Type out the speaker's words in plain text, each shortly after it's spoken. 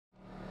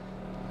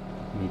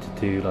need to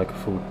do like a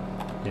full,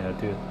 yeah,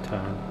 do a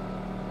turn.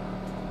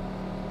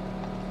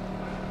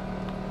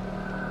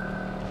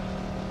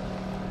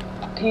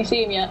 Can you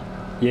see him yet?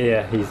 Yeah,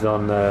 yeah, he's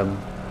on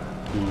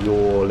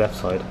your left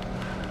side.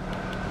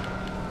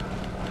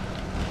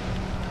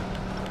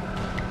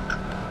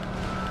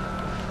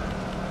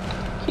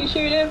 Can you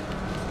shoot him?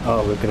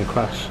 Oh, we're gonna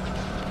crash.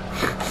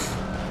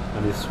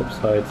 And he's swap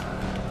sides.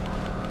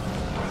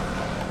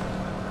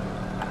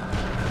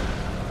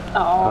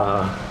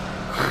 Oh.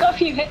 Got a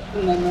few hits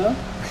in them though.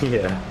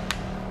 Yeah.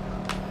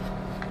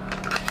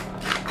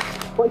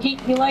 Well, he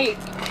like,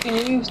 he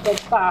moves dead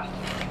fast.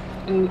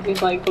 And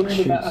he's like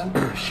under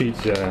better.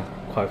 Shoots, yeah,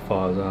 quite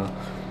far as well.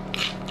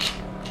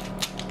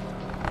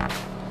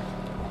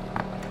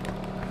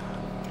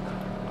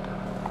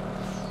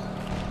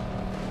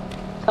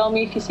 Tell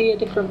me if you see a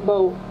different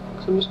boat,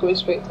 because I'm just going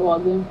straight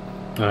towards him.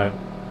 Alright.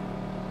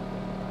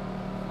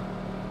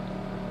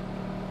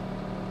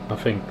 I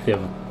think the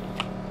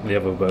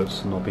other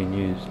boats are not being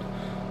used.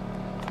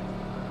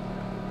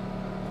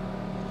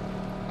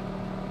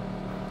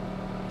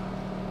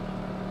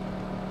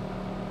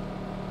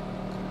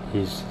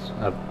 He's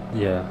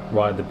yeah,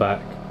 right at the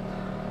back.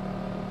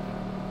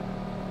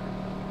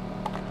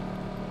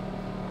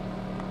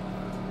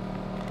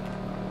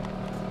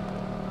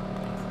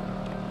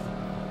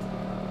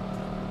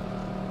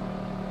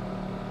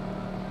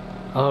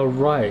 Oh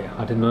right,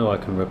 I didn't know I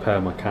can repair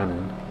my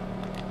cannon.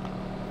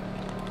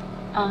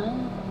 Ah.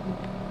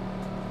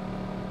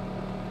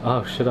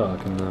 Oh shit, I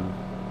can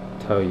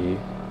tell you.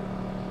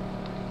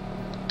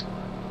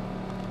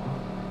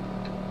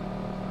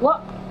 What?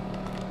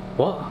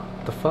 What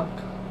the fuck?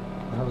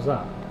 How was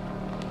that?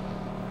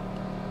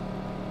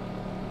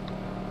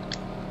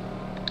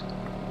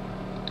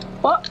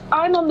 What?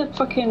 I'm on the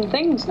fucking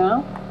things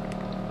now.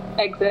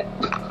 Exit.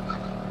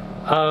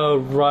 Oh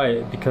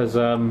right, because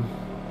are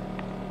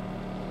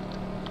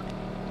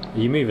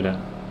you moving it?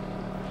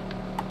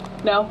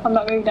 No, I'm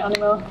not moving it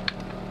anymore.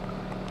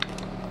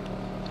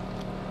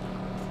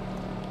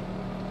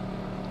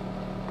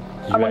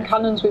 I'm on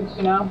cannons with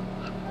you now.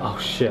 Oh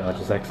shit, I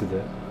just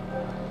exited.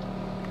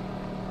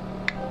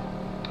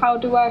 How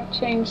do I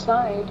change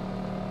side?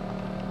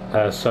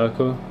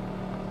 Circle.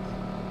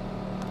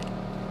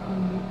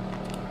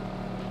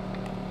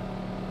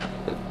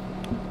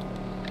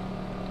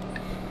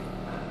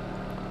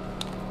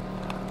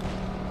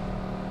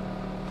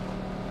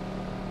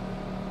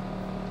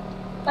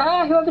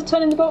 Ah, whoever's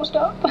turning the boat,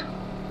 stop.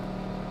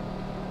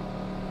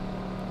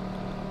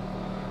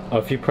 Oh,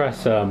 if you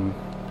press oh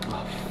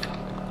fuck.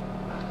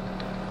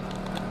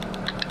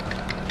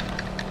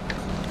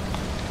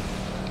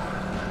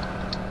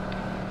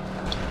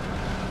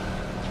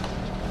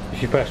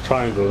 If you press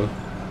triangle,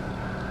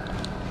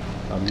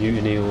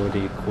 mutiny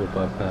already called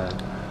by pair.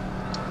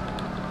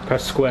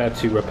 Press square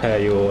to repair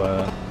your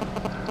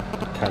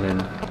cannon.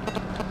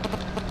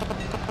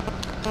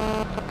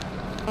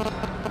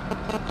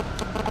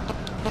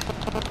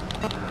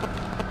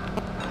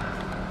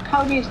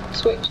 How do you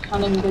switch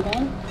cannons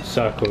again?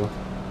 Circle.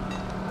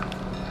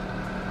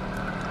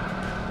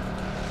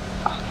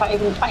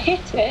 I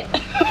hit it,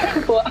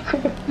 but I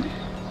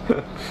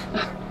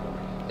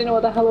don't know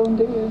what the hell I'm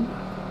doing.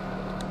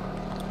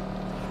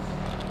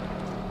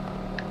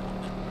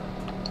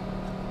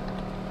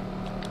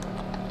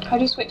 How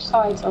do you switch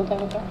sides? Oh, there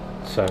we go.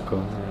 Circle,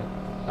 yeah.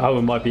 Oh,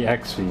 it might be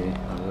X for you.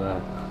 I don't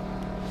know.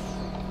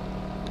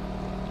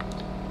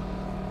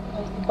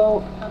 Where's the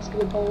boat? I can't see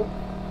the boat.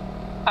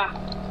 Ah,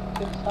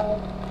 good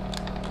side.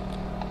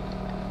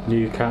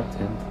 New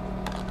captain.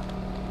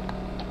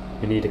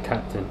 We need a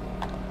captain.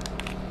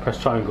 Press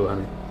triangle,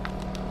 honey.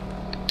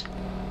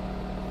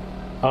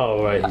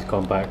 Oh, right, he's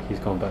gone back. He's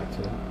gone back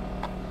to it.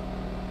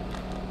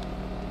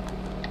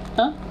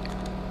 Huh?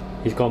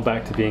 He's gone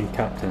back to being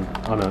captain.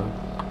 Oh no.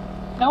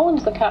 No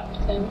one's the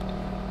captain.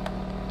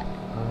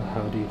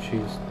 How do you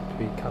choose to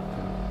be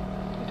captain?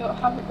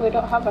 We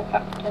don't have a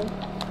captain.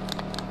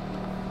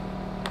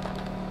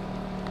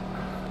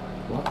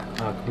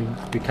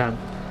 What? We can't.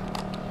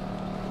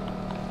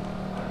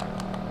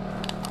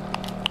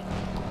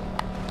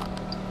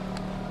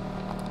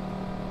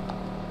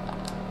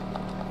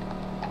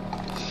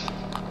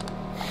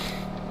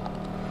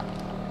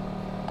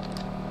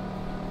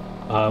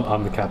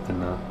 I'm the captain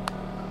now.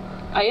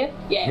 Are you?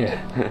 Yeah.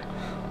 Yeah.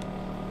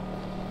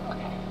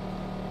 Okay.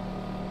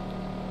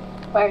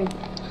 Where is it?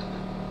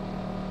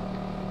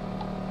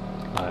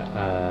 Alright,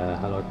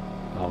 how do I...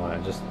 Oh,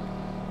 right, just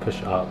push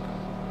it up.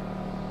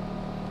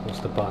 What's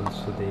the buttons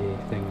for the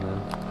thing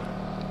then?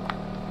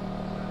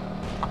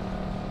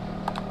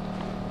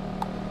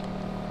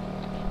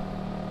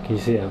 Can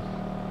you see him?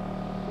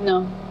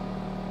 No.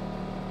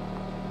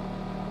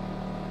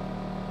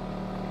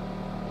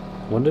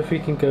 Wonder if we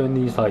can go in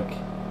these, like,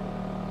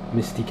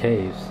 misty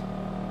caves.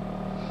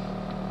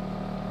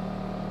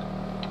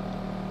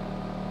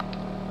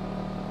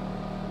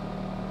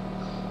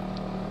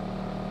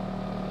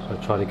 Should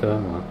I try to go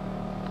in one?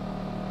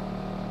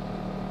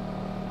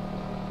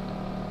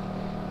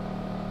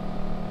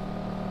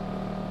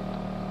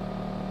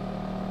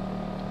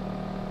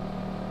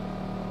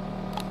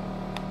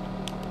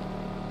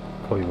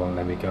 probably won't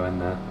let me go in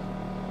there.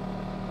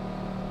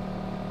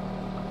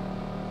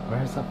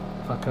 Where is that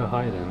fucker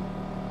hiding?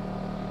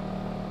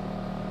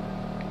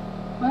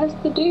 Where's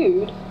the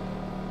dude?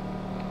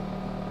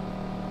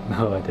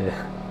 No idea.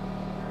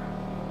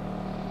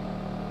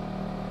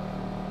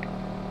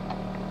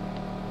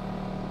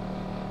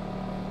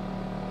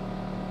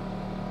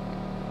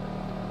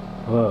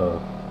 Whoa.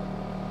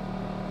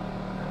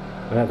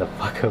 Where the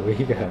fuck are we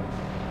going?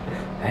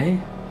 Hey?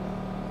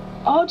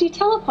 Oh, do you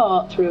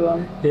teleport through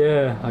them?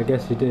 Yeah, I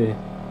guess you do.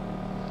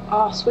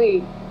 Oh,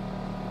 sweet.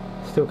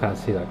 Still can't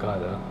see that guy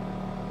though.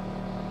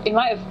 He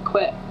might have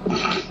quit.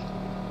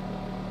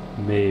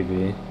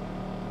 Maybe.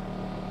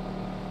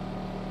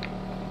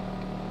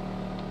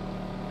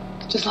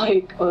 Just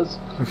like us.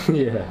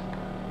 Yeah.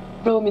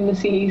 Roaming the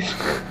seas.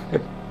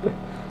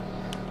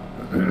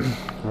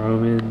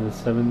 Roaming the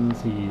seven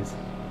seas.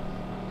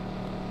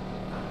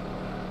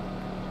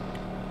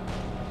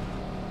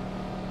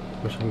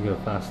 Wish I could go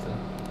faster.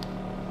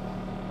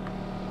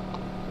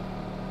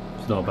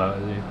 It's not about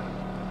it, is it?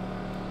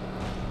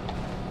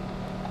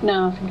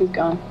 No, I think he's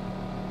gone.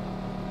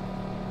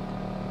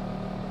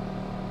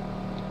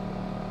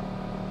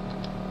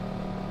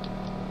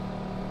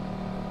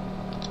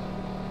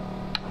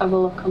 Have a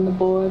look on the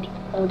board.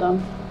 Hold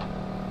on.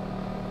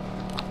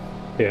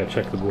 Yeah,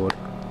 check the board.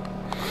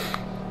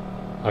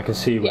 I can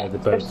see where the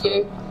boats there's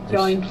you. are.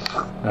 Join.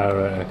 Oh,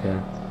 right, okay.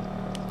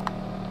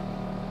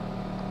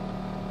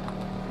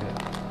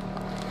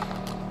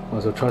 Might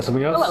as well try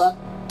something else. Oh, well.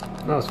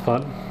 That was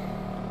fun.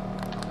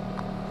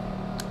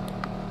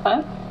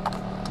 Huh?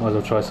 Might as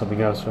well try something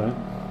else, right?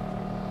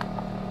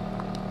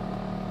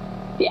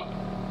 Yeah.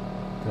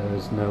 There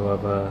is no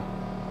other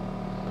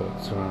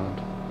boats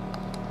around.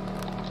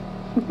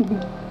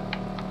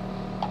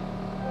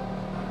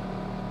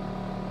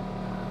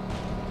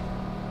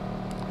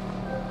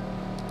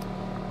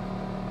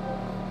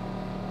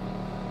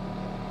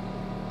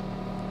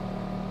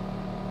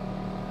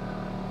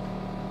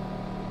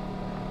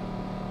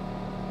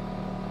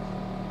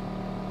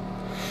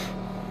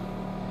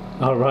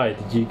 All right,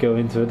 did you go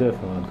into a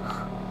different one?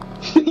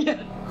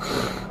 Yeah.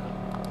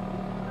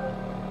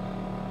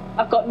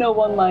 I've got no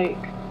one like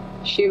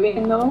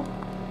shooting though.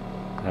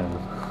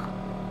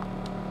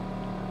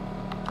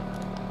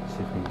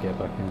 See if we can get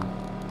back in.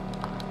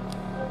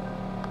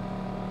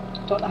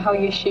 Don't know how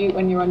you shoot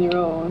when you're on your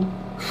own.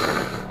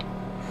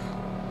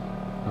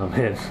 I'm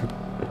in.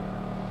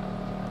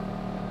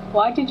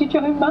 Why did you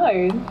join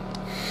mine?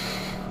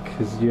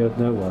 Because you have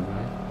no one,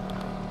 right?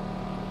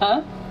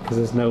 Huh? Because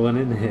there's no one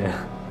in here.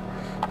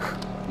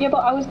 Yeah, but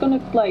I was gonna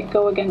like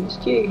go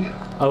against you.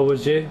 Oh,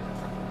 was you?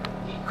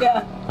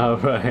 Yeah. Oh,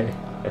 right.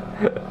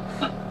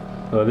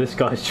 Well, this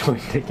guy's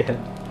joined again.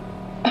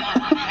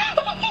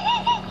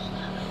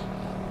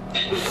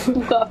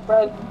 We've got a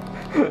friend.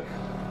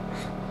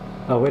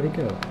 Oh, where'd he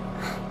go?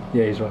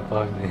 Yeah, he's right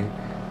behind me.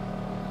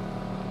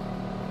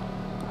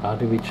 How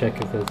do we check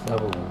if there's the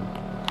other one?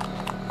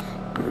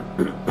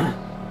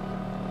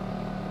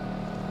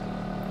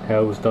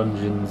 Hell's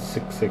Dungeons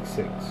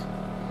 666.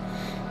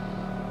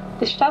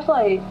 They should have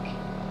like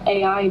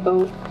AI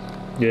boat.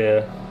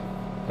 Yeah,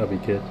 that'd be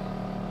good.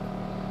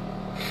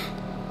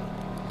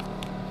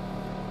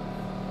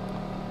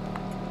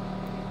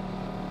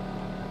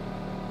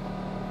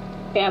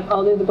 Yeah,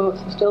 all the other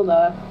boats are still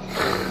there.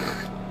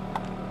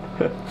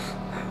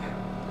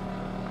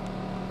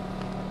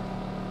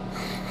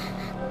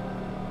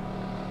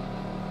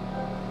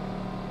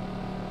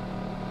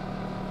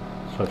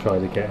 So I try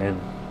to get in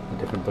a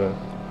different boat.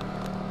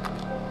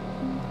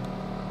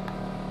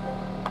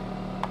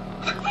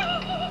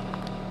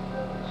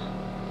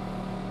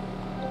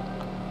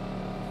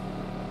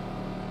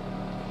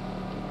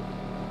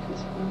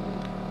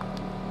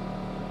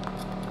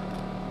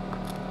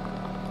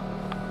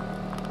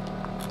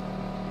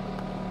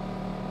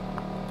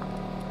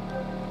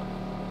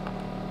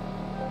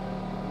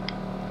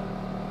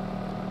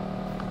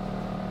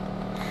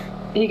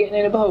 Are you getting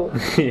in a boat?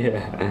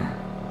 Yeah.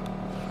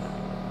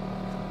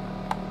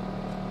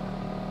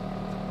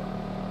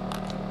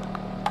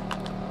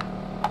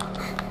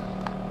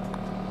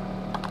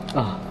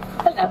 Ah,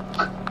 Hello.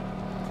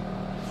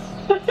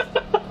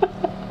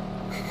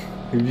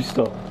 have you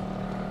stopped?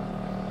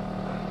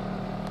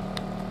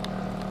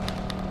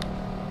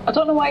 I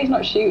don't know why he's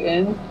not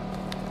shooting.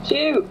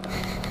 Shoot!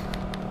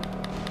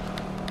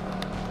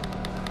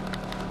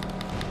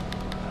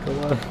 Come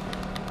on.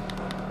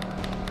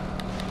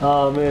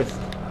 Oh, I missed.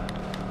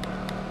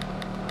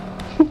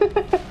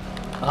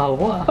 Oh,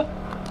 what?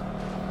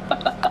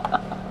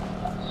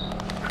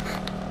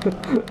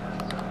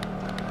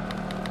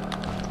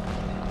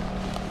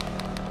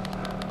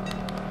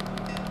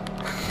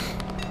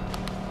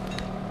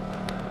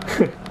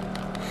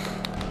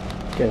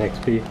 Get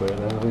XP for it,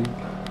 I think.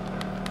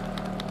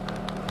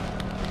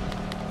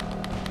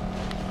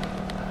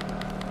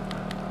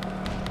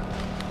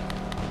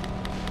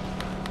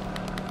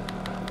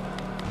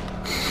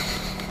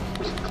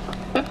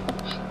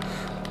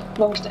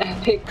 Most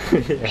epic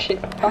Yeah.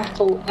 shit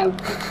battle ever.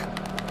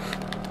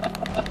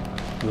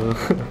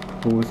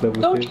 Almost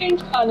level Don't 2.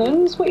 change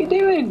cannons, what are you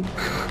doing?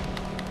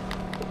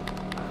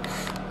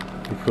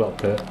 You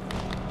flopped it.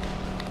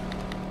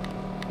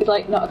 He's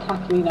like not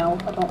attacking me now.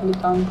 I don't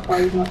understand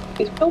why he's not.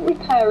 Don't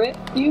repair it.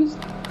 Use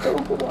the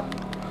other one.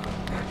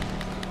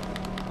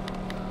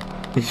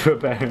 He's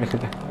repairing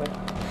it.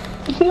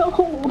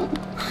 No.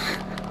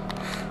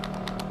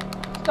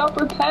 Stop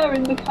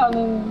repairing the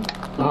cannon.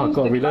 Oh, I've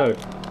got to reload.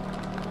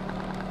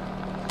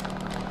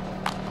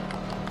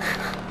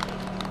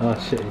 Oh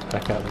shit, he's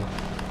back at me.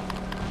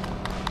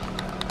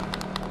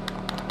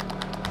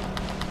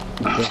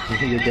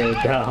 You're going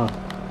down.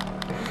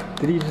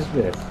 Did he just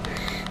miss?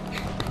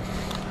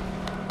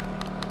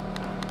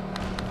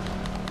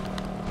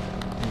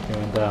 You're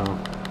going down.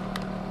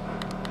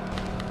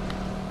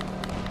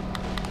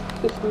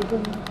 This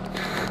one.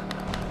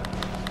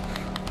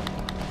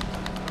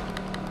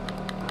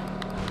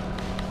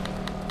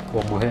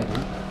 One more hit,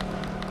 man.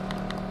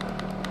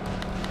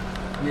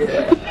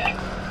 Yeah.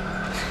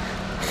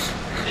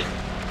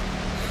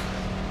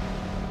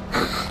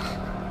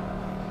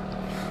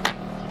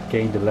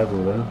 Gained a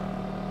level though.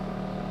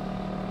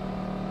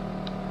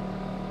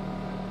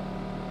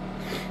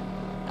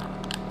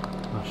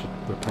 I should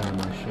repair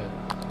my shit.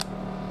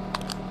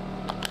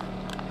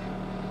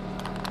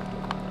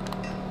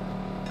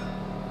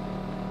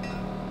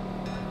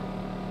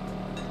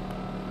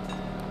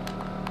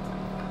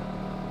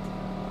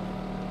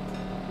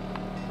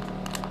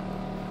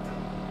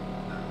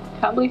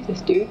 Can't believe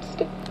this dude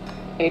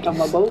stayed on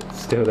my boat.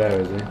 Still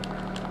there, is he?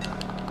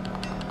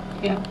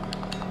 Yeah.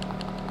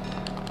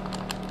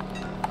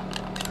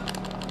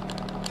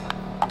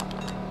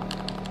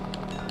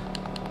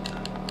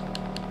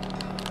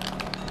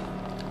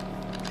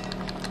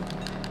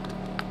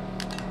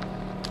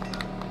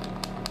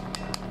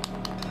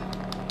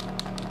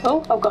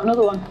 Oh, I've got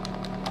another one.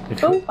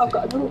 Oh, I've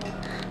got another one.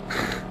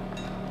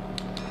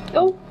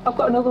 Oh, I've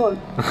got another one.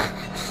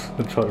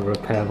 I'm trying to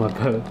repair my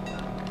boat.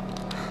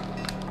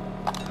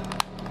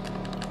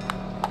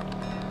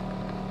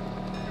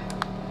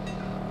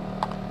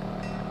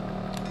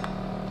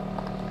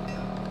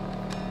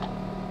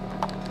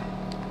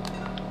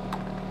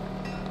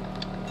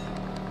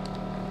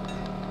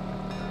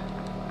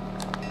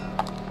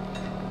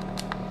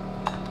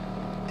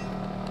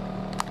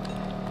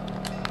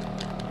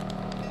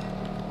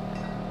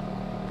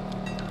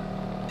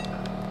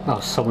 Oh,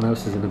 someone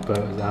else is in the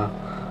boat now.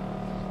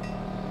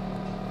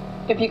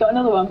 Have you got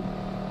another one?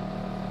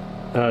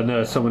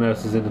 No, someone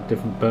else is in a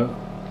different boat.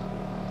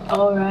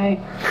 All right.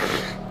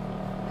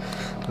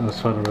 I was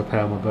trying to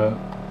repair my boat.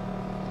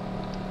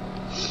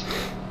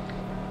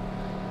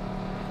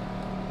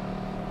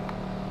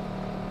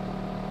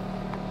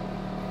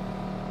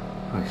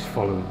 Oh, he's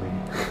following me.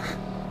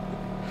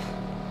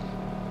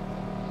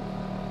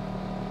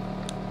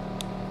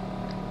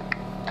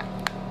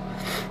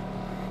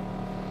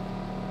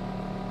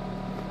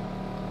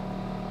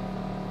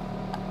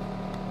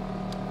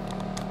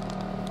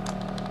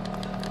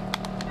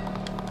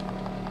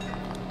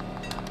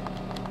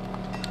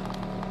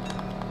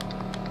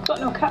 Got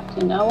no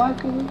captain now. Why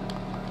can?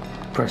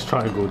 Press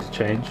triangle to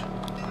change.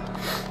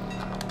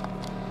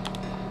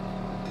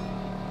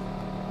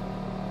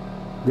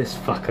 This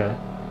fucker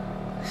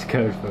is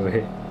going for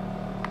it.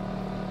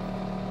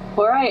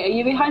 Alright, are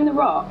you behind the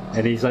rock?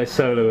 And he's like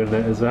soloing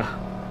it as well.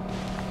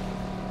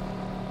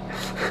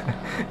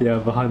 Yeah,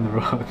 I'm behind the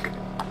rock.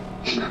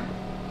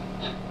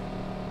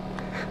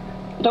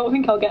 I don't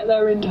think I'll get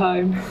there in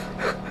time.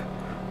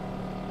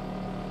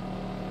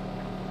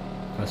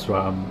 That's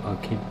right,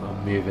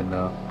 I'm moving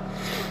now.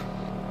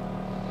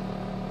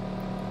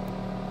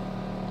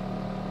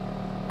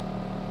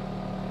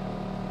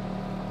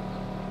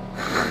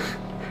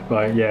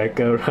 Right, yeah,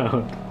 go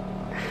around.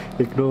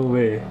 Ignore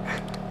me.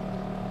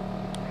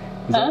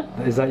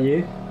 Is that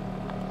you?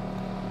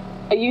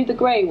 Are you the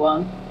grey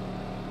one?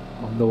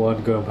 I'm the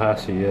one going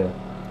past you, yeah.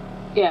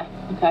 Yeah,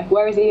 okay.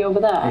 Where is he over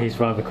there? He's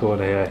round the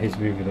corner, yeah, he's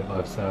moving it by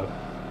himself.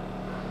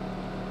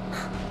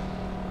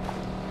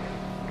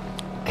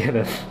 Get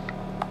him.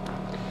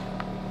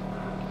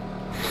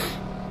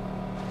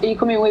 Are you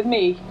coming with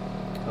me?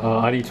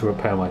 I need to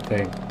repair my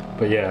thing.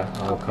 But yeah,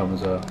 I'll come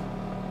as well.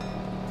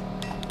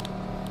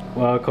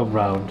 Well, I'll come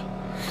round.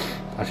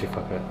 Actually,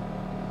 fuck it.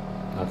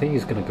 I think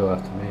he's gonna go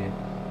after me.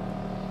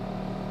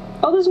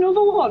 Oh, there's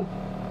another one!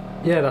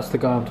 Yeah, that's the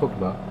guy I'm talking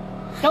about.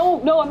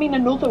 No, I mean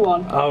another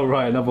one. Oh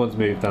right, another one's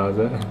moved now, is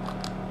it?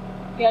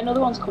 Yeah,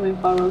 another one's coming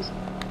for us.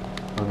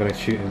 I'm gonna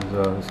shoot him as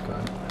well, this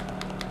guy.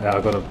 Yeah,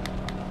 I got him.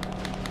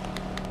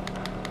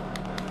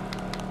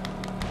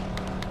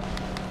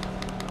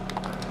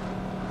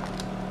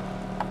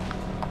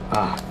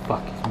 Ah,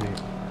 fuck, he's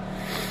moved.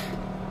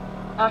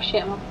 Ah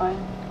shit, I'm on fire.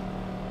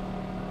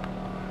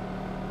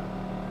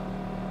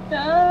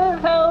 Ah,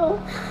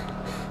 help!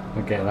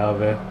 I'm getting out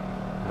of here,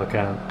 if I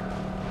can.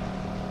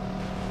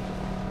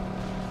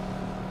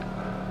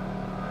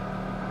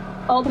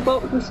 All the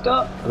boats are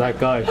stuck. That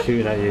guy's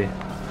shooting at you.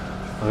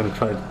 I'm gonna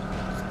try to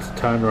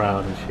turn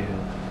around and shoot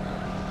him.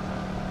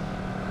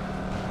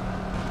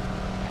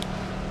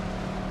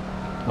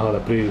 Oh,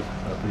 that blue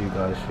blue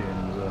guy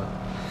shooting as well.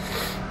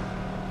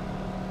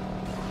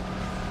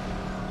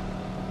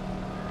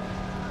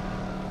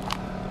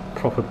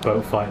 Proper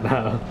boat fight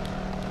now.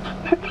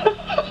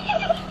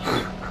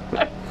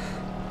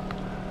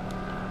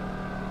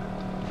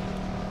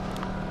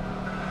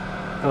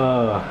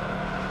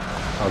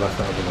 Oh, that's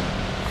the other one.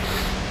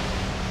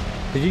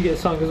 Did you get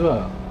sunk as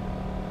well?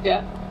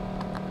 Yeah.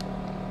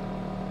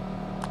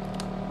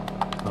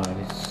 Oh, I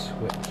need to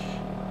switch.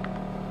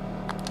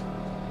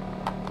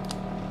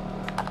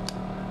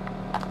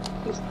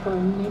 He's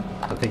throwing me.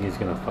 I think he's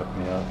gonna fuck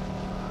me up.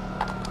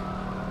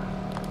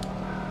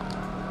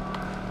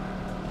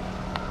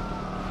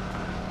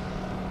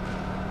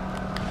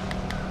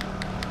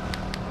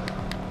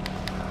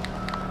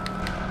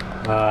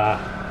 Ah,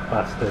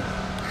 bastard.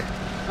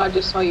 I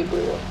just saw you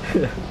blew up.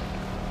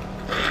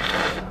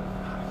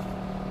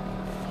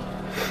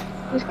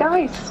 This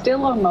guy's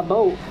still on my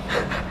boat.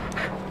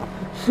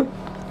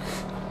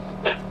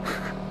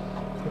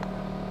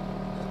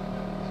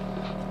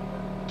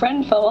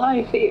 Friend for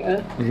life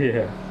here.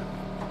 Yeah.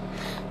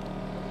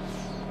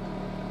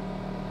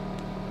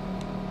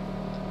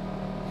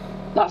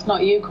 That's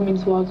not you coming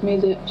towards me,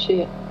 is it?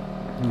 Shit.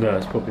 No,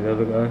 it's probably the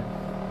other guy.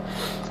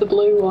 It's the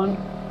blue one.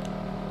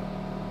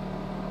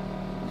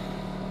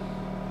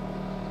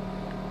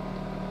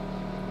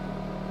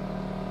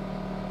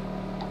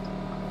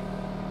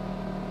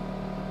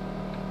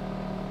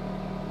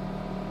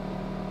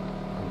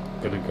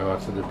 I'm gonna go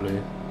after the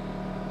blue.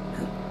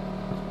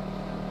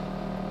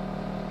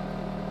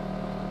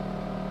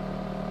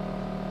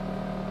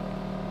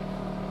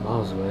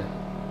 Miles away.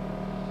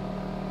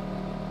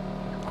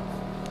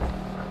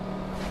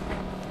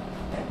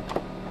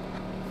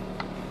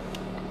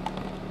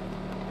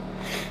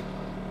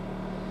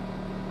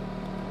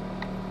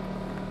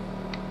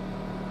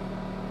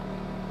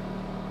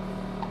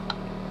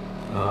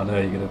 Oh no,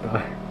 you're gonna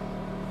die.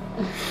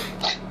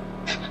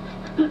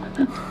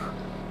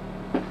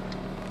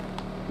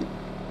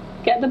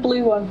 Get the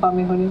blue one for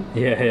me, honey.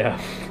 Yeah,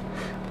 yeah.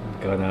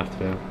 I'm going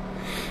after him.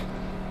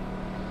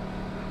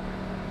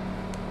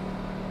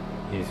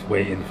 He's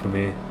waiting for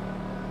me.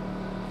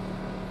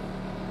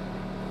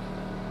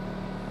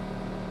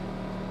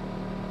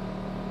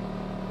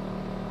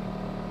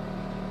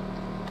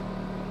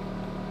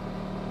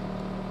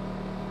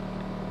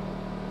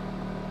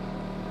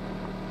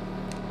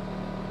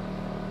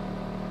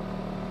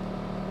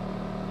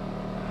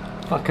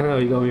 Fucking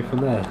hell, you got me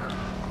from there.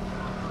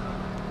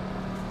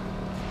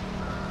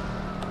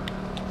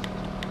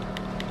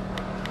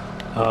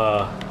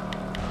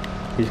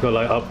 He's got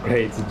like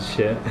upgrades and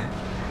shit.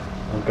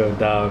 I'm going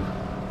down.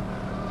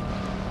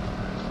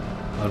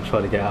 I'm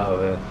trying to get out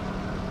of here.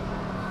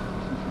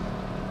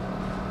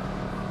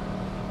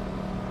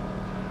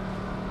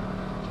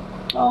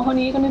 Oh,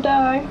 honey, you're gonna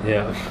die.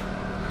 Yeah.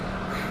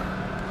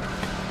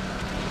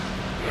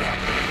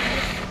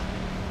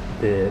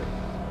 Did.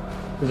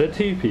 Is there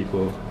two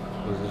people?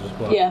 Or is it just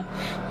one? Yeah.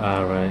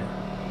 Ah, right.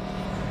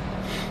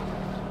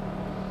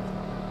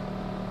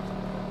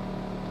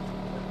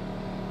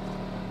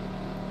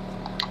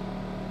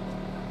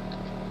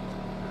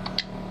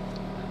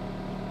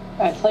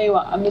 Right, tell you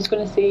what, I'm just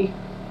gonna see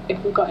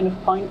if we've got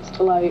enough points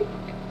to like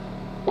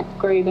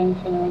upgrade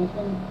anything or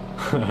anything.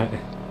 Right.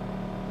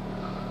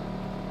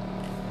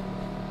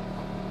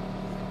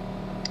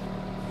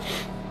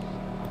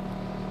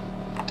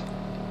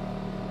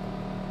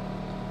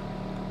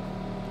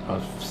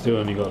 I've still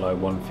only got like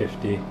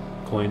 150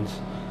 coins.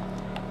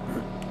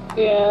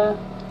 Yeah.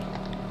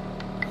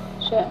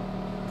 Shit.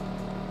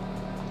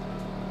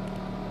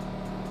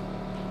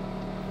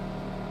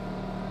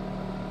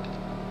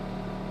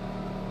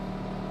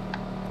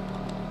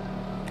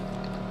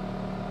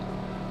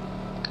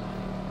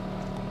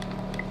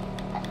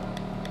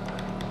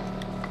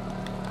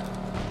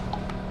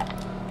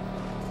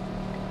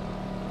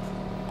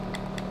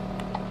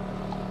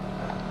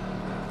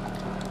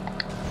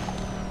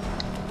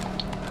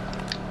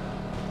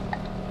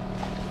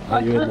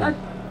 Are you in there?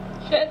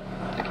 Shit.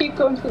 I keep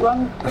going to the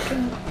wrong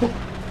fucking...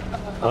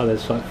 Oh,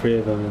 there's like 3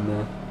 of them in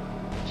there.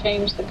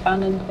 Change the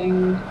cannon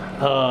thing.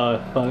 Oh,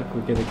 fuck,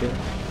 we're gonna get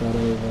that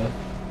over.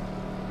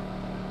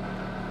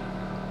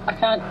 I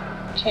can't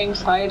change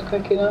side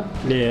quick enough.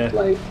 Yeah.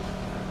 Like,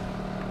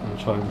 I'm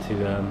trying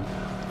to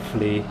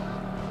flee.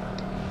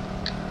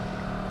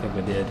 I think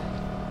I did.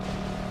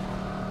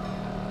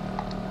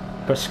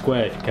 Press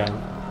square if you can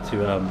to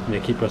yeah,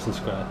 keep pressing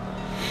square.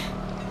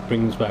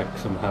 Brings back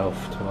some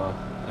health to our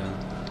thing.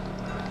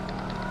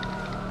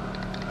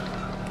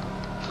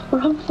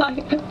 wrong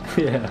side.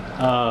 Yeah.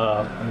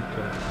 Ah,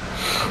 okay.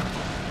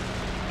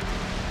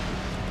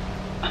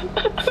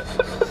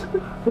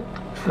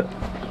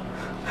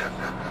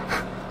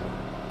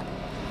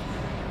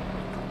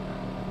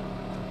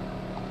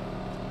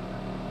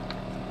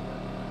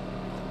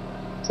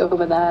 It's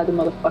over there, the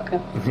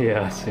motherfucker.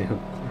 Yeah, I see him.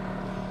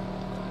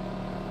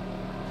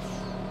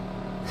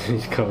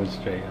 He's coming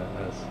straight at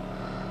us.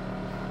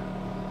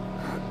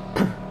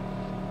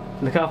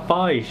 Look how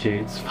far he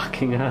shoots,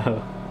 fucking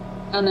hell.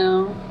 I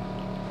know.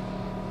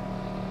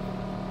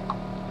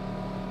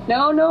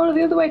 No, no,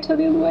 the other way, turn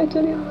the other way,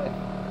 turn the other way.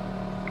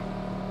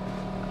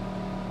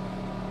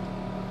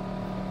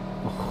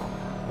 Oh,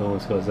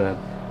 almost got his head.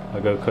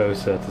 I'll go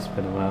closer to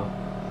spin him out.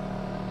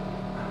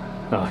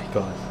 Oh, he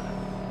got us.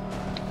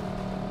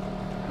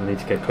 I need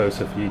to get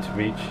closer for you to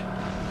reach.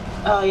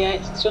 Oh yeah,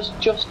 it's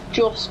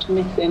just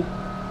missing.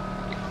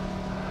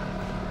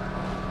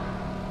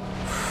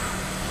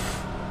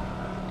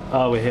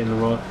 Oh, we're hitting the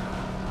rock.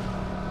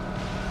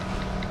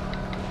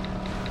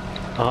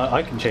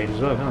 I can change as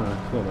well, can't I?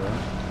 Forgot about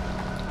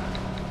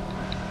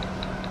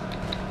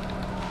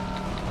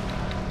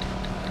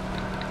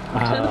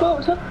that. Turn the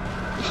boat up.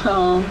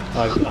 Oh.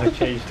 I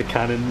changed the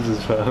cannons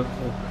as well.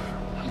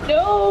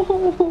 No.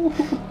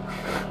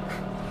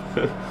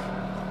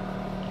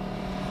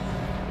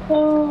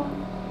 Oh.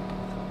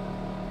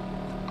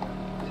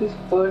 This is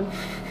fun.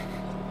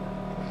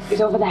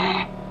 He's over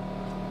there.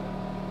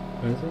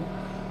 Where is he?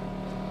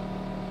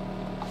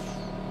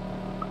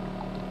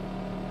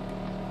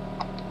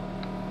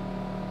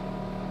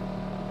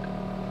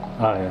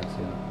 Ah, yeah, I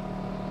see that.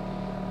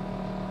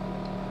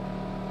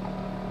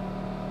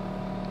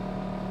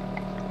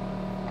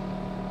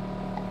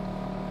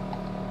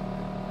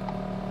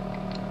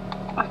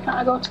 Why can't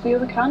I go to the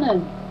other cannon?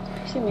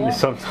 It's pissing me off.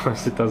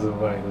 Sometimes it doesn't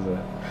work, does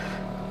it?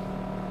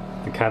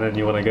 The cannon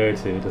you want to go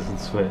to doesn't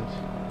switch.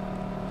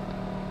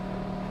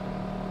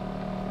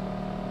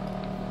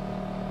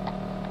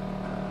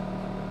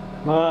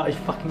 Ah, he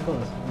fucking got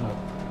us. No.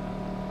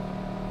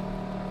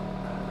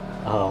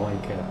 Oh my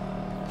god.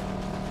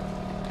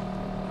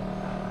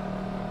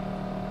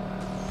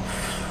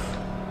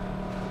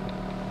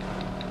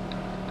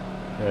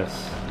 Yes,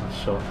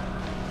 shot.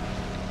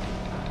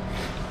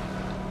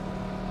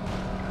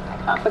 I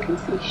can't fucking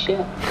see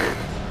shit.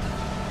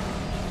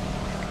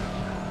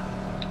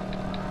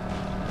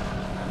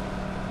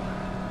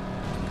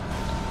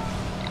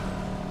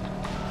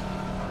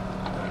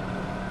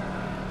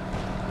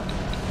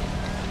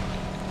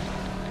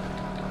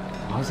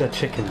 Why is there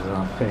chickens in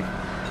our thing?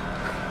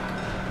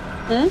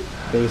 Hmm?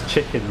 There was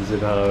chickens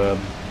in our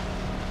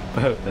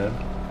boat then.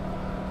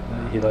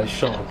 He like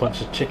shot a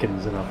bunch of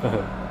chickens in our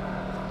boat.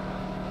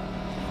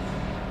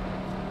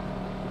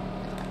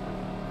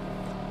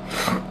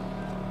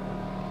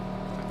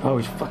 Oh,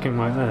 he's fucking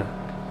right there.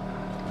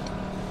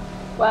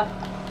 Where?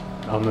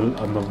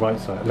 On the right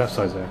side, left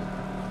side there.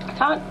 I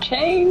can't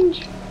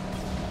change.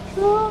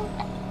 Oh,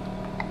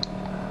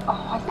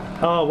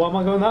 Oh, why am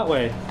I going that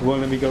way? It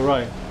won't let me go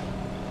right.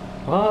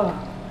 Ah.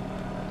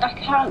 I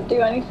can't do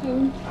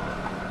anything.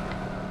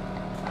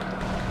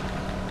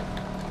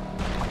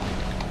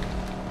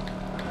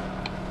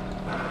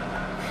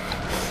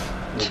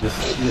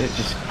 It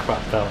just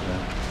crapped out there.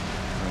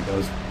 Like I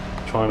was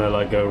trying to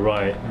like go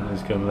right and it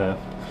was going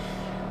left.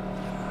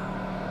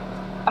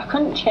 I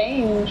couldn't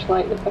change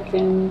like the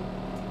fucking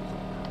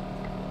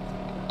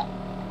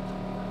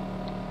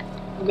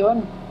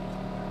gun.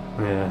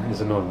 Yeah, it's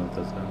annoying when it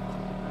does that.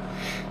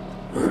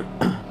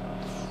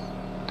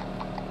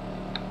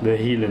 They're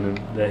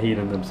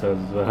healing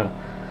themselves as well.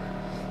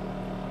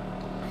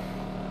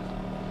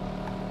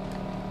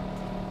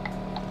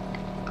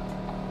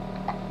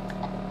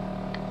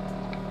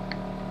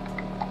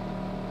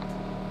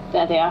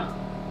 There they are.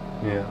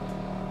 Yeah.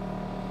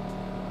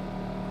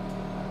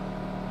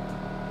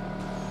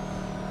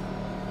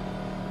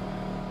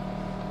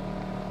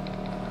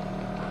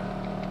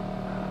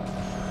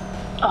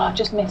 Oh, I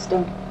just missed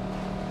them.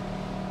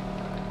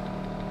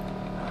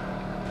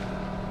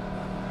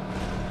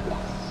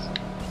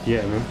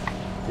 Yeah, man.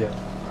 Yeah.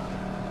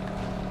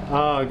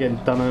 Ah, getting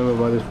done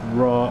over by this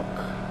rock.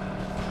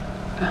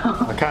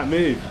 I can't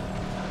move.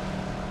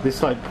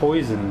 This like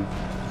poison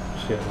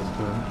shit is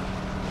doing,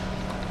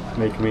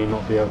 making me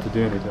not be able to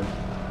do anything.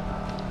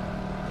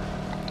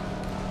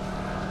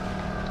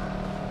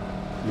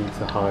 Need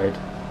to hide.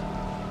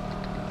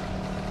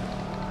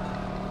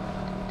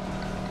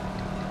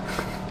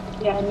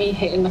 Yeah, me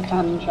hitting the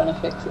can trying to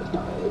fix it's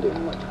not really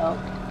doing much help.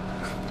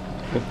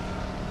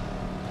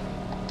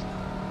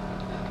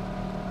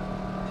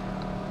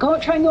 Go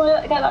try and go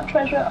get that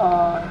treasure. Oh,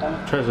 I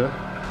don't. Treasure?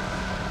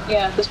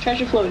 Yeah, there's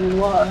treasure floating in the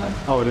water.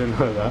 Oh, I didn't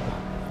know that.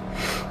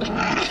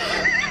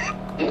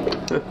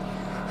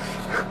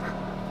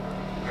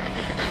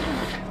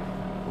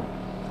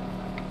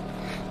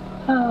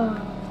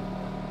 Oh.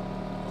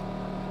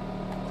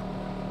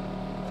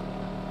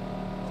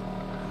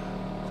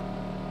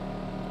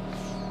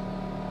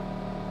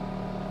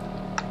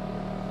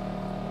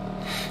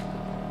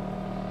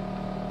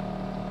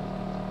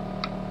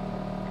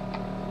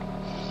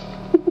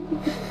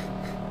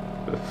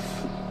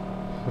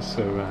 That's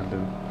so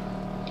random.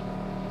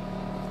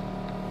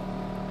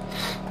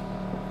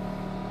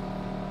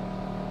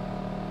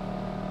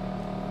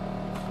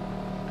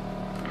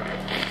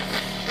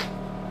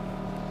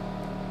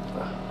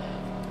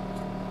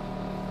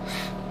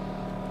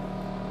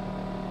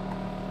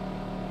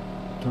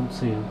 Don't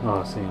see him. Oh,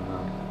 I see him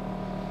now.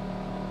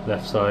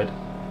 Left side.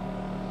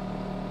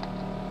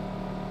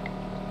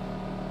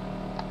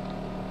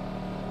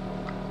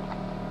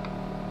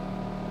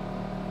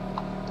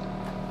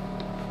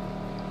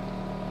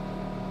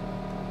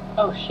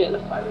 Oh shit, the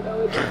fire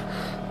going.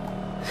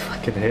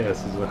 Fucking hit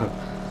us as well.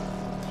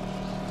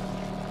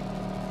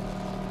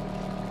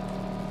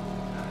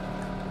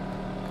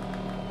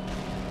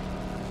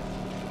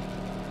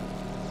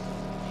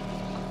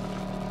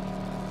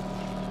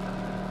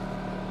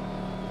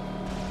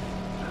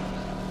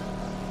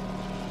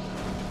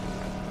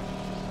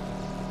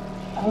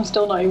 I'm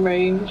still not in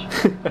range.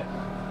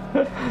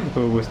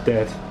 We're almost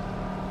dead.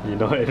 You're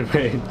not in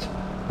range.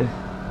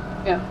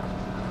 Yeah.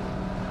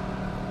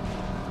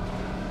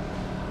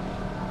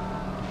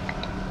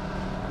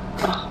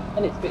 Oh,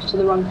 and it's switched to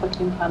the wrong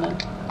fucking cannon.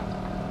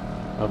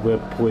 And we're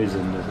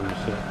poisoned or some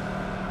shit.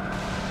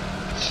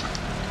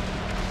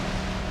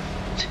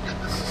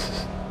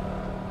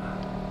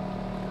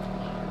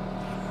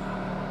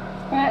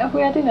 Right, have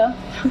we had enough?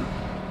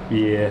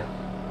 Yeah.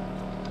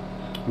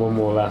 One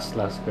more last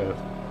go.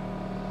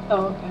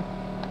 Oh, okay.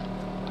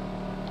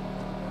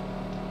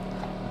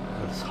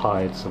 Let's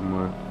hide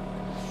somewhere.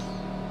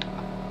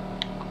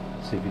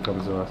 See if he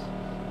comes to us.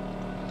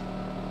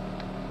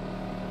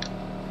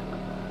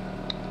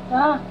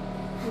 Ah!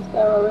 He's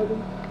there already.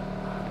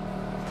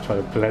 Try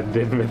to blend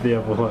in with the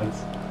other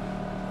ones.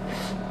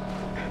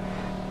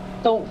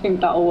 Don't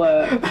think that'll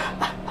work.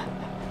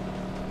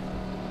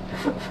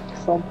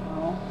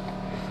 Somehow.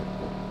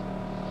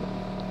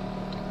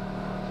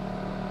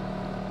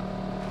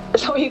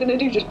 Is that what you're gonna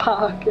do? Just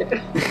park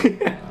it?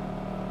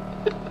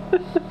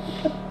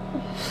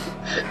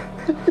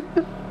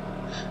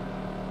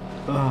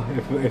 Oh,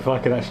 if I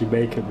could actually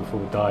make it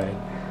before dying.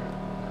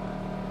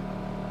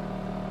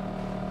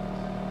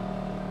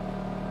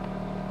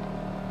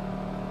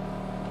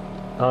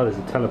 Oh, there's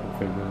a teleport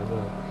thing there as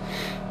well.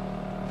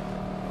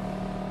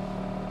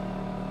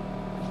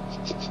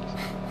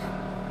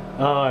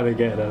 Oh, they're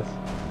getting us.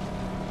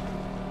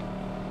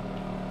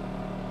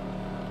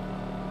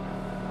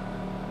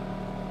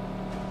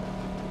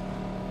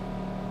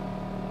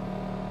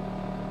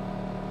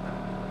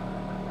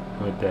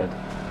 We're dead.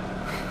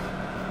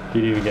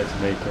 Didn't even get to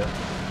make it.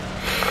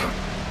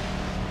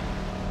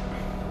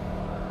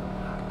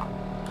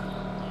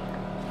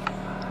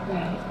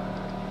 Right.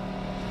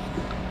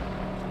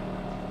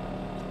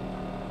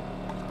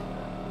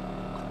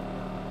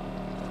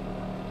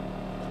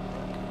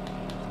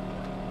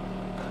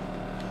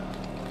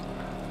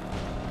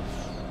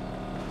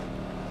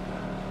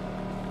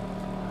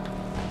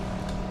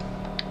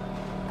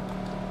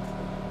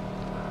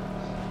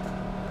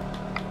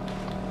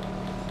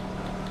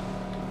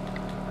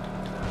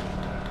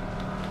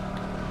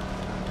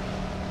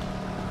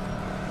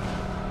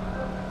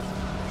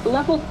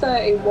 Level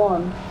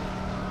 31.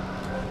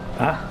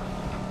 Ah?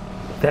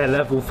 They're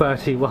level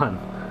 31.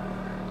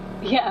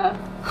 Yeah.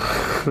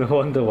 No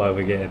wonder why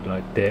we're getting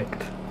like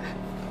dicked.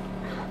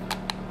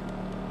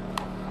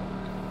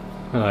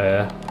 Oh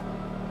yeah.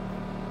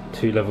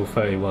 2 level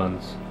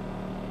 31s.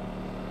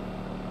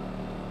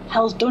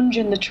 Hell's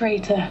Dungeon, the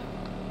traitor.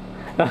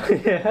 Oh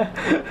yeah.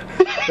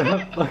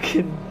 That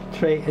fucking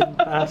traitor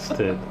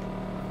bastard.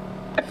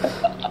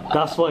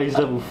 That's why he's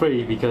level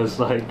 3, because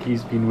like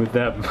he's been with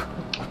them.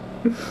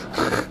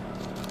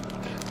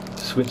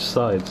 Switch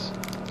sides.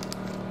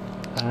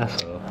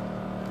 Asshole.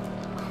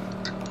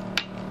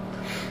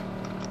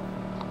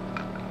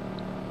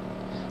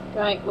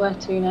 Right, where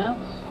to now?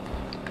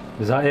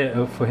 Is that it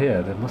for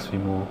here? There must be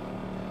more.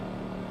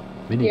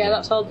 Mini Yeah, games.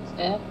 that's all that's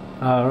there.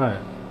 Oh right.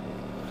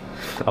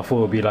 I thought it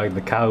would be like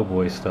the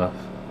cowboy stuff.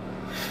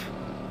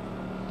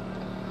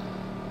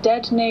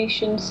 Dead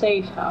Nation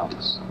Safe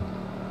House.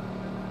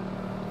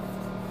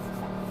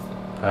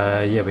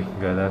 Yeah, we can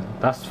go there.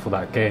 That's for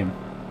that game.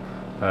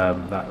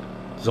 That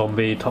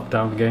zombie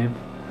top-down game.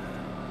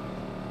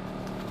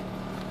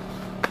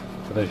 I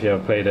don't know if you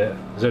ever played it.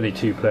 There's only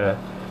 2 player.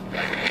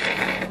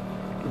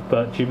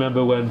 But do you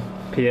remember when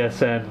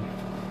PSN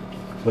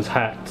was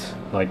hacked?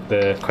 Like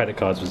the credit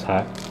cards was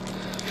hacked,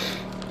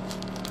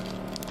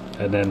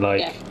 and then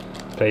like Yeah.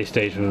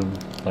 PlayStation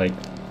like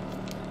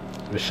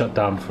was shut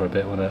down for a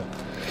bit, wasn't it?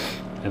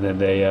 And then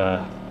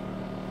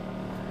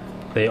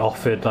they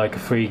offered like a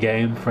free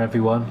game for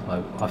everyone.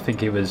 Like I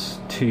think it was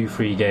 2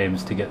 free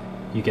games to get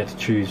to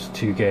choose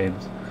 2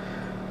 games,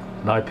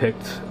 and I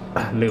picked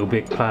Little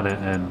Big Planet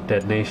and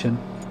Dead Nation.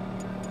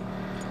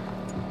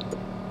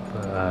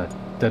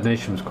 Dead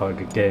Nation was quite a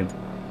good game.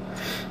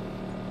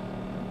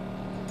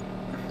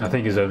 I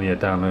think it's only a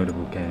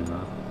downloadable game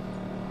though.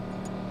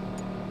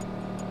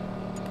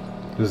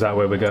 Is that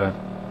where we're going?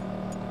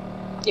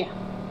 Yeah.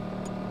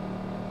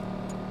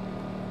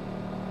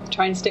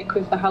 Try and stick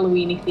with the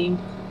Halloweeny theme.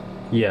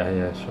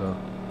 Yeah, sure.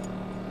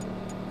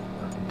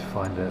 I need to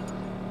find it.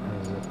 Where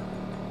is it?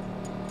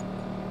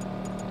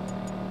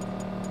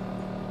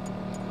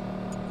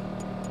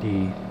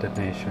 The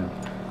Detonation.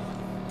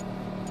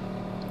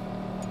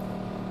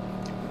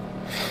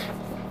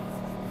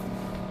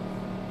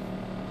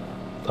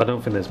 I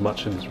don't think there's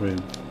much in this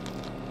room.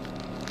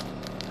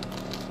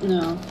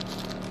 No.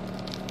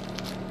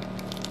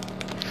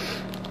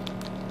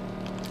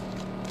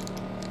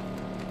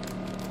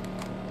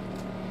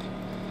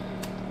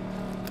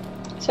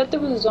 It said there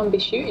was a zombie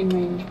shooting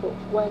range, but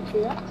where do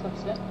you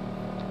access it?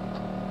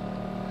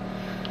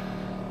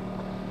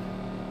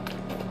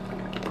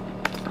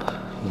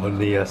 on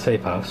the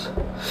safe house.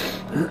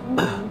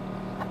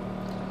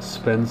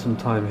 Spend some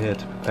time here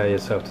to prepare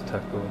yourself to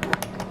tackle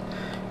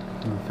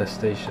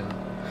infestation.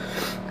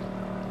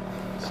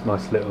 It's a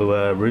nice little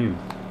room.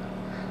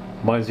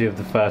 Reminds you of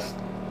the first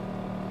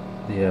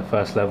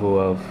level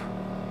of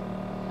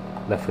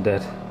Left 4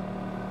 Dead.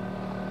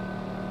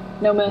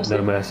 No Mercy.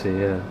 No Mercy,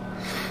 yeah.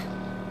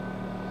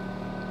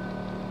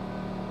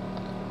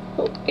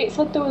 But it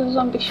said there was a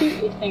zombie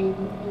shooty thing,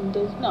 and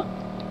there's not.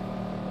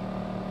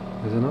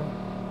 Is it not?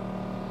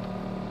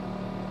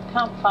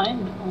 Can't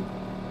find it.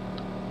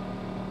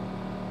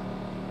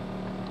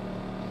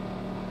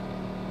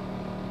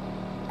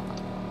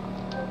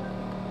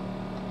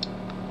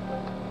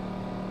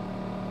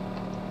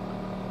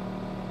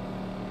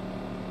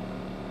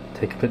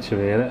 Take a picture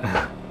of me, innit?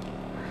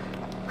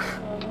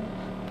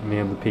 Me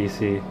on the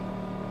PC.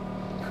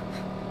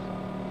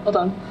 Hold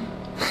on.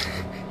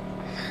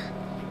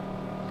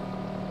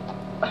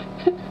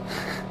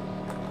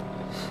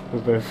 We're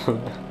both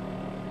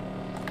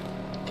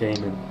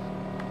gaming.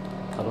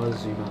 How do I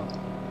zoom out?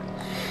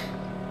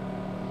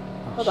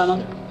 Oh, Hold on.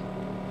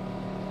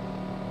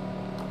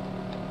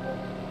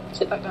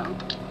 Sit back down.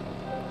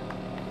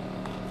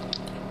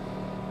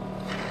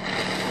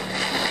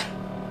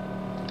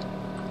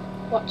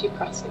 What do you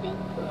press again?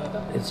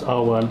 It's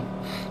R1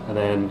 and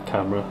then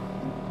camera.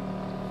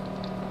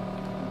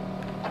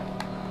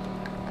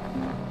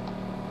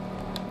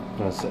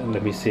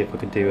 Let me see if I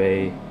can do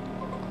a...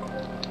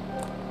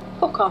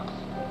 Fuck off.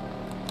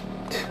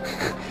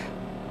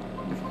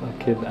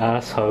 Fucking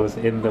assholes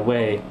in the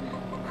way.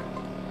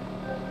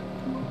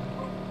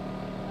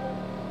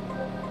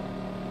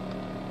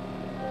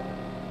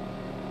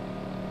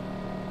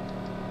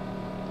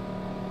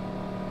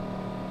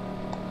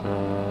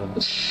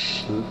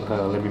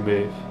 Let me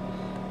move.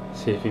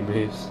 See if he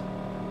moves.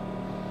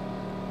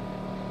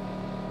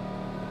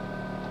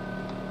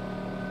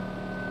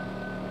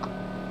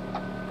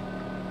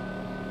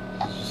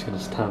 He's just gonna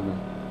stand there.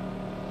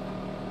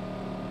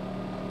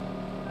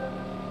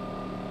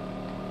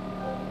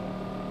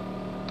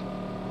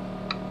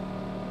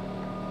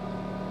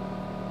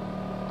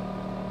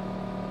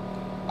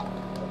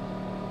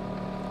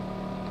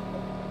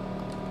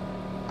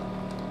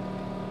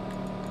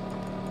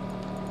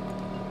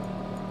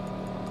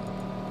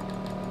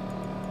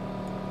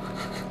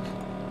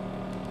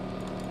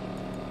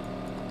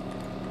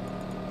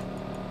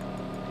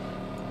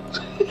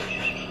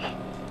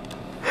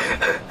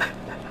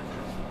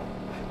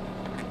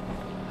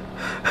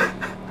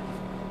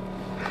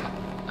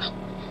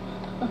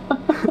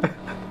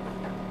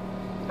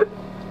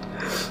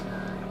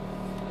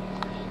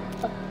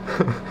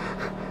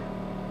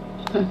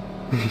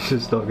 He's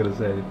just not gonna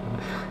say anything.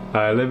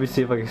 Alright, let me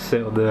see if I can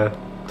sit on the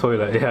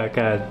toilet. Yeah, I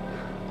can.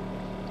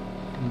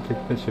 Take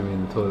a picture of me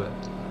in the toilet.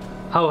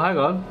 Oh, hang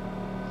on.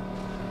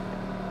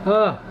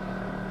 Ah!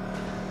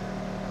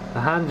 A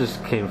hand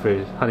just came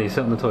through. Honey,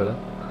 sit on the toilet.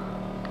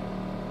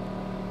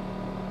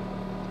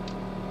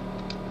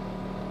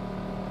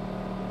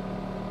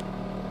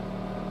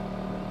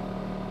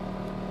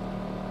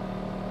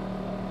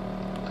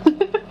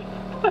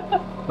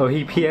 Oh,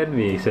 he PN'd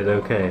me, he said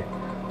okay.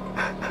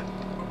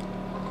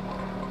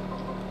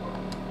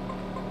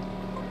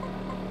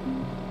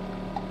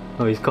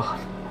 Oh, he's gone.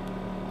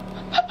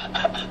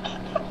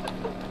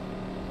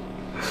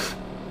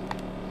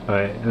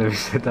 Alright, let me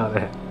sit down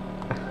there.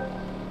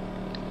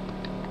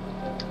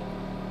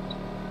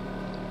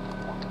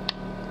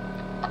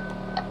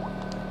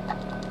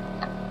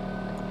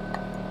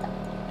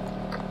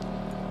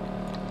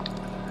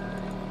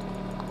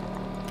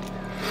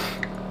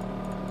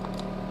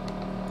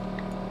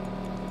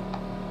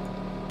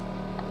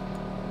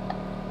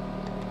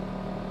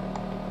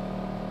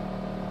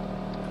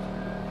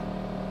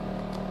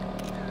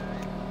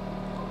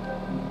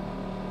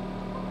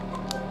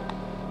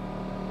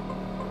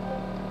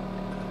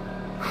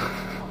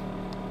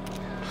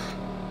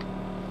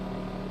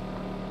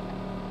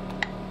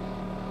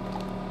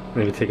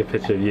 Maybe take a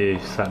picture of you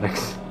sat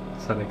next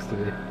to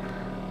me.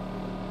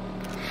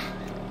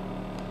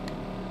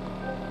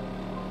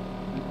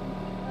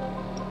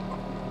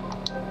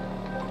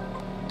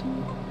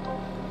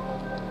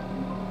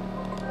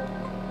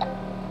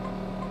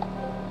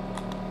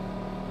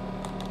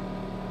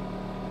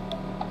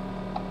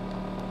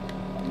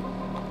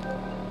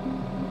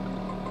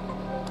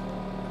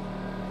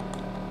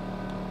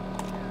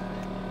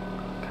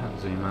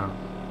 Can't zoom out.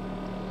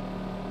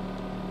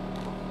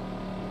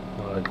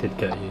 Well, I did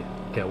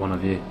get one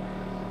of you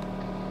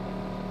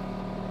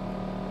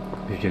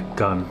with your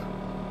gun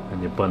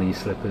and your bunny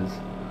slippers.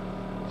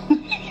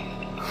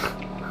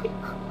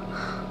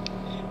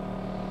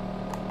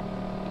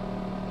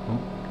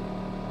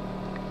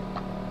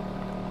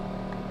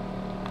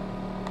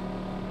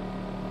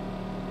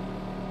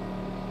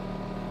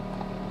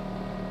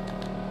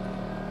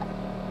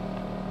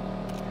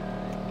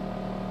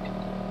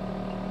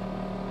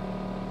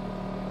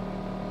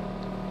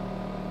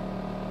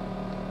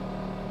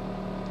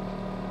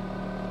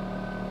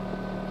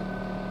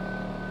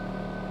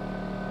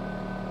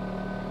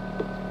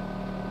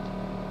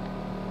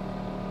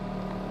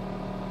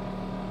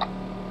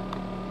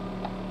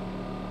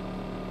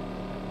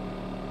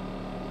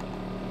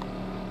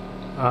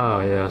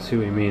 Oh yeah, I see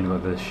what you mean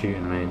about the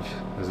shooting range.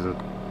 There's a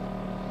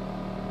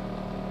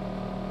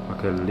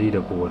like a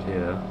leaderboard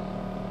here.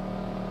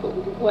 But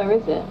where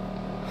is it?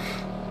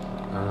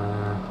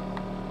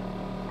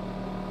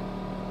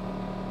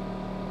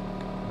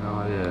 No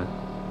idea.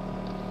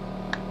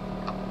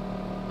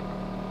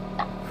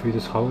 Through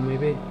this hole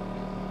maybe?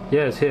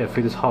 Yeah, it's here,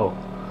 through this hole.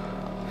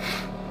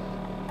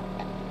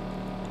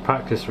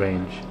 Practice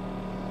range.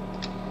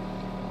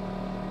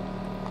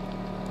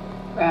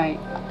 Right.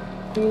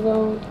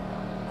 Reload.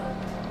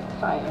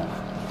 Fire.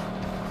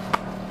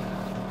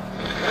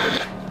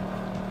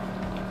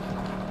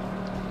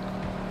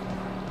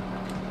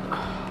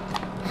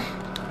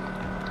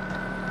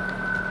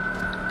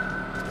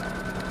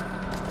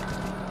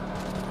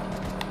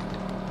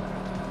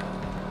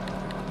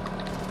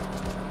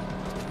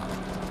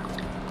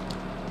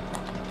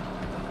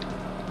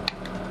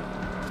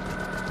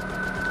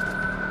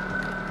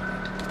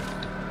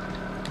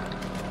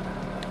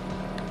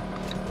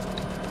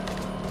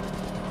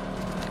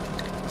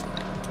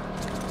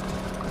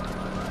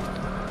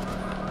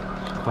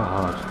 Quite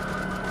hard.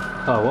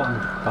 Oh, what? I'm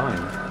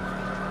dying.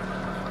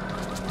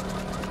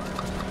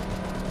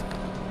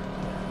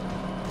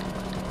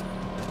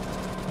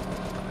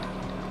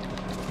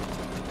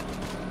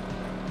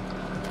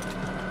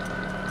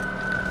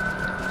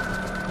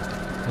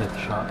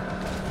 Headshot.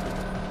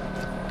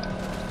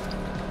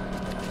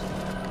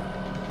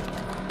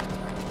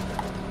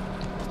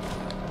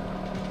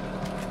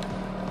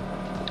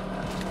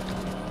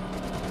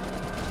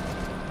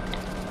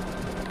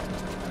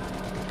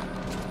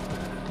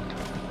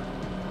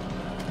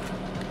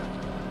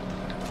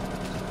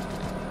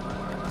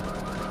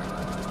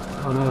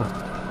 Oh no.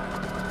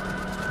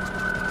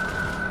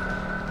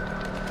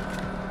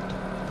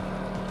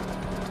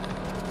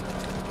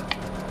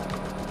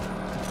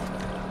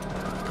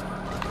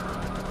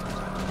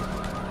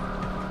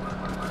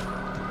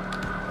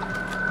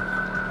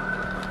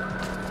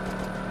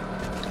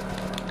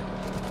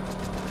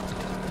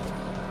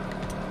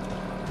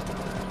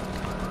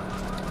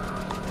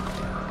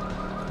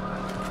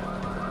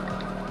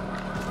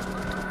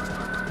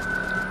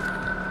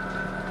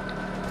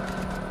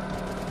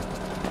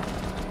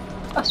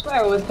 I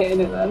swear I was hitting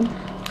it then.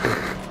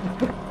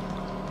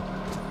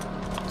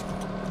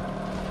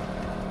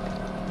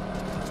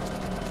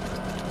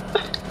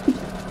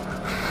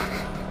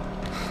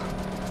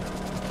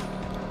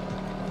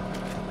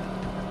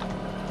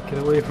 Get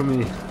away from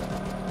me.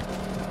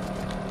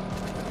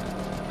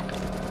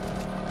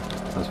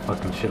 Those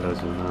fucking shitloads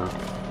of them now.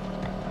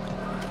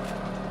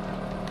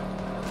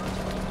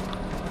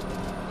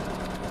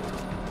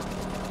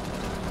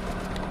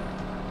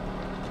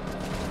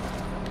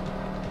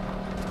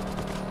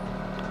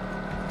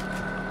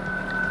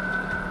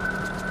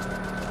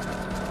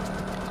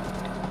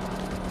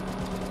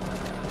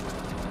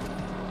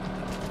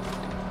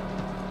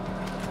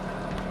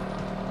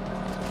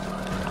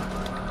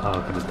 Oh,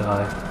 I'm gonna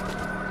die.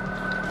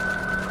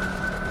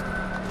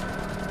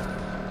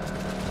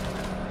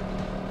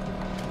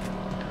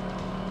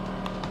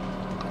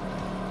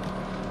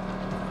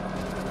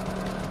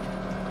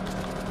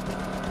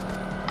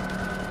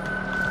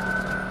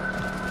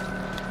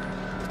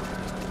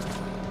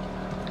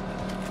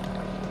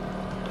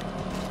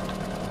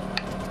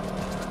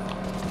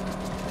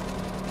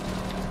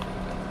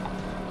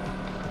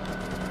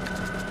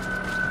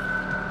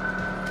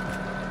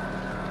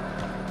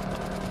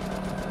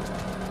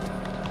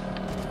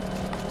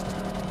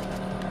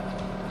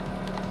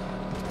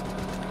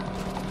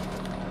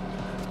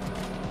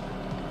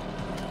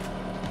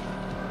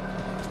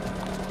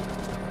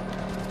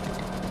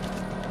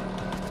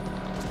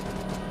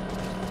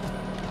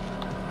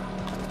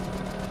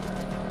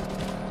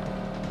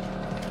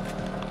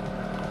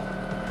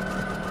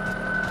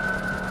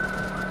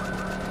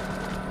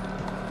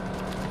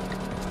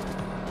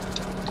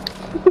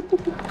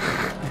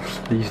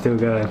 Are you still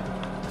going?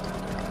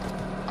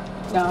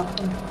 No,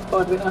 I'm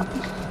bored of it now.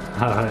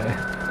 Alright.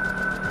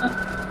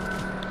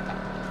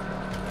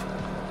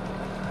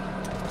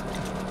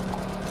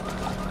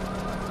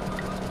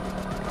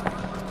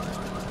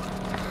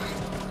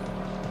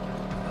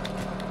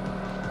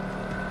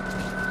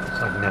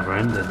 It's like never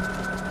ending.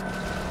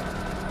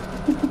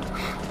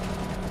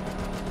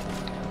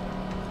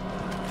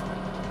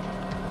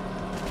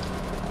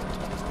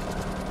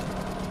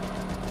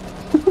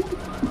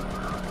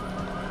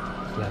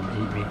 Let him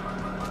eat me.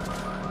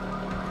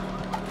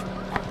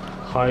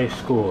 High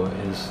score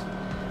is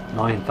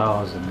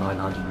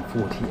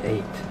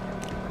 9,948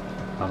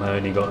 and I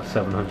only got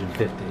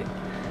 750.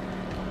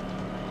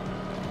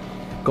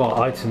 Got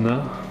an item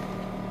though.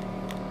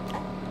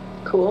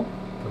 Cool.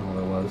 Don't know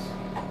what it was.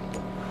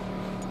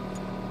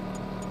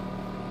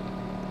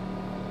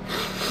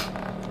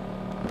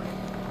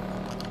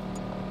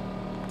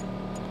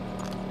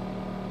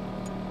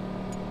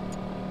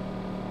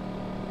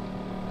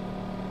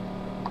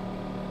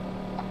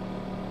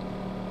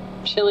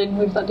 Chilling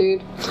with that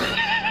dude.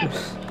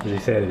 Did he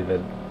say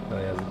anything? No,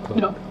 he hasn't talked.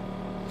 No.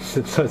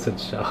 I said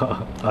shut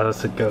up. I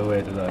said go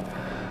away tonight.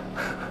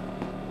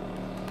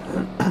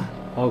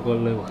 Oh, I've got a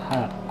little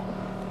hat.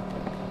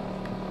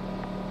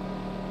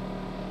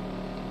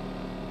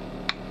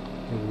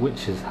 a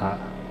witch's hat,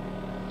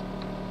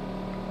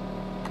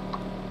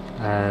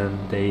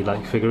 and a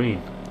like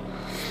figurine.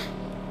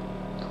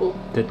 Cool.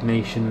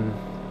 Detonation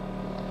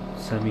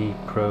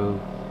semi-pro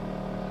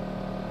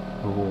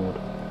reward.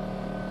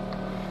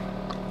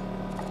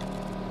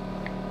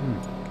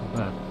 Not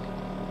bad.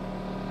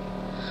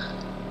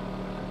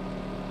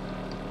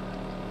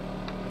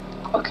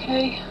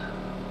 Okay,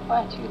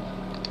 where to now?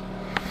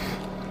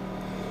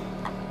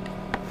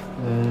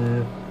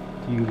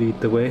 You lead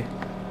the way.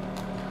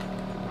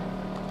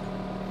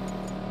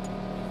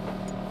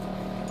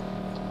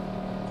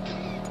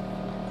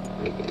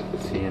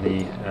 See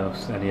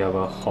any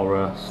other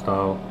horror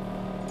style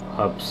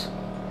hubs?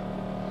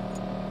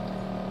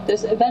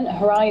 There's Event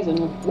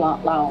Horizon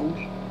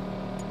Lounge.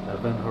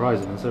 Event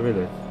Horizon, is it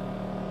really?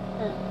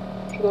 Yeah.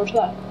 Should we go to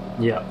that?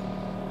 Yeah.